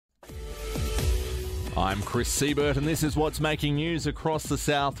I'm Chris Siebert, and this is what's making news across the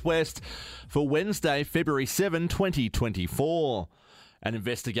southwest for Wednesday, February 7, 2024. An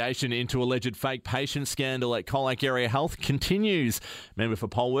investigation into alleged fake patient scandal at Colac Area Health continues. Member for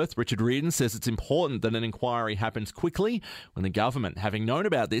Polwarth, Richard Reardon, says it's important that an inquiry happens quickly when the government, having known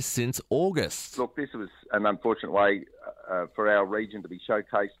about this since August. Look, this was an unfortunate way for our region to be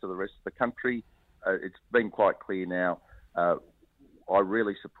showcased to the rest of the country. It's been quite clear now. I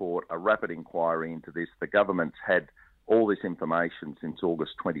really support a rapid inquiry into this. The government's had all this information since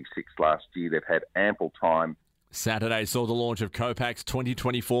August 26 last year. They've had ample time. Saturday saw the launch of COPAC's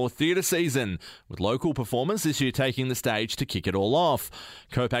 2024 theatre season, with local performers this year taking the stage to kick it all off.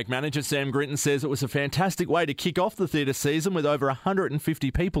 COPAC manager Sam Gritton says it was a fantastic way to kick off the theatre season with over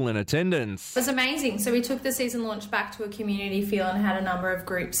 150 people in attendance. It was amazing. So we took the season launch back to a community feel and had a number of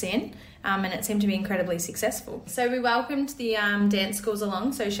groups in, and it seemed to be incredibly successful. So we welcomed the dance schools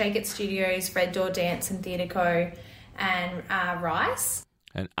along, so Shake It Studios, Red Door Dance and Theatre Co. and Rice.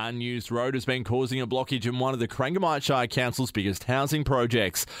 An unused road has been causing a blockage in one of the Corangamite Shire Council's biggest housing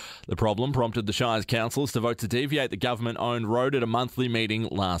projects. The problem prompted the Shire's councillors to vote to deviate the government-owned road at a monthly meeting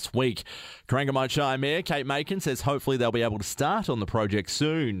last week. Corangamite Shire Mayor Kate Macon says hopefully they'll be able to start on the project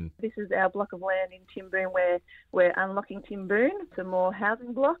soon. This is our block of land in Timboon where we're unlocking Timboon for more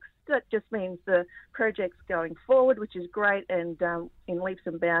housing blocks. That just means the project's going forward, which is great, and in leaps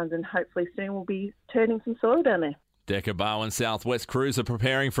and bounds, and hopefully soon we'll be turning some soil down there. Decca Barwon Southwest crews are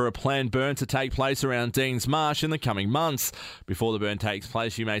preparing for a planned burn to take place around Deans Marsh in the coming months. Before the burn takes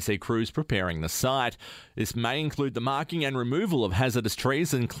place, you may see crews preparing the site. This may include the marking and removal of hazardous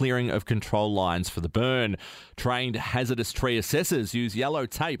trees and clearing of control lines for the burn. Trained hazardous tree assessors use yellow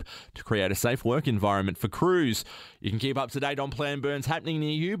tape to create a safe work environment for crews. You can keep up to date on planned burns happening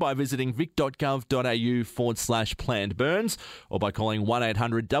near you by visiting vic.gov.au/planned burns or by calling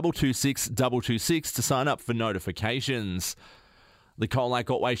 1800 226 226 to sign up for notifications. The Colac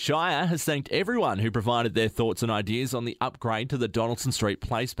Otway Shire has thanked everyone who provided their thoughts and ideas on the upgrade to the Donaldson Street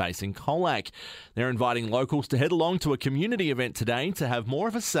play space in Colac. They're inviting locals to head along to a community event today to have more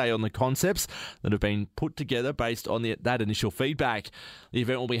of a say on the concepts that have been put together based on that initial feedback. The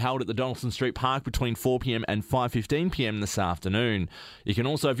event will be held at the Donaldson Street Park between 4pm and 5:15pm this afternoon. You can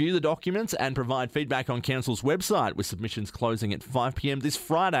also view the documents and provide feedback on Council's website, with submissions closing at 5pm this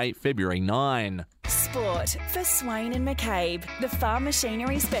Friday, February 9. Sport for Swain and McCabe, the farm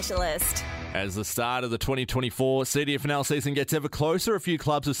machinery specialist. As the start of the 2024 CDFNL season gets ever closer, a few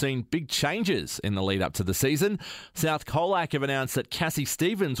clubs have seen big changes in the lead up to the season. South Colac have announced that Cassie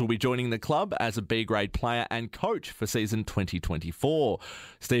Stevens will be joining the club as a B-grade player and coach for season 2024.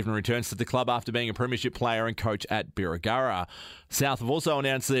 Stephen returns to the club after being a premiership player and coach at Birregurra. South have also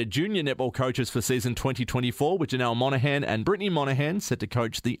announced their junior netball coaches for season 2024, with Janelle Monaghan and Brittany Monaghan set to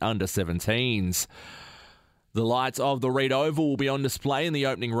coach the under-17s. The lights of the Reed Oval will be on display in the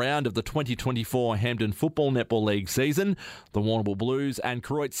opening round of the 2024 Hampden Football Netball League season. The Warrnambool Blues and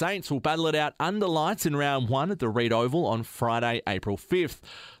Koroit Saints will battle it out under lights in round one at the Reed Oval on Friday, April 5th.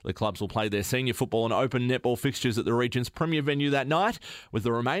 The clubs will play their senior football and open netball fixtures at the region's premier venue that night, with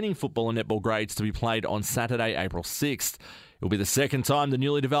the remaining football and netball grades to be played on Saturday, April 6th. It will be the second time the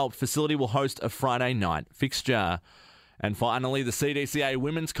newly developed facility will host a Friday night fixture. And finally, the CDCA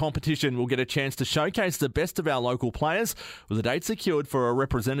women's competition will get a chance to showcase the best of our local players, with a date secured for a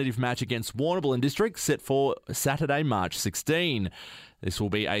representative match against Warrnambool and District set for Saturday, March 16. This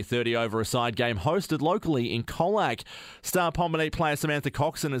will be a 30-over-a-side game hosted locally in Colac. Star Pompey player Samantha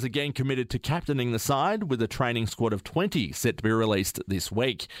Coxon is again committed to captaining the side, with a training squad of 20 set to be released this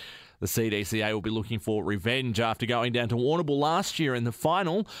week. The CDCA will be looking for revenge after going down to Warrnambool last year in the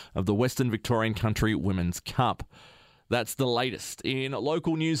final of the Western Victorian Country Women's Cup. That's the latest in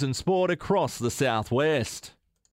local news and sport across the southwest.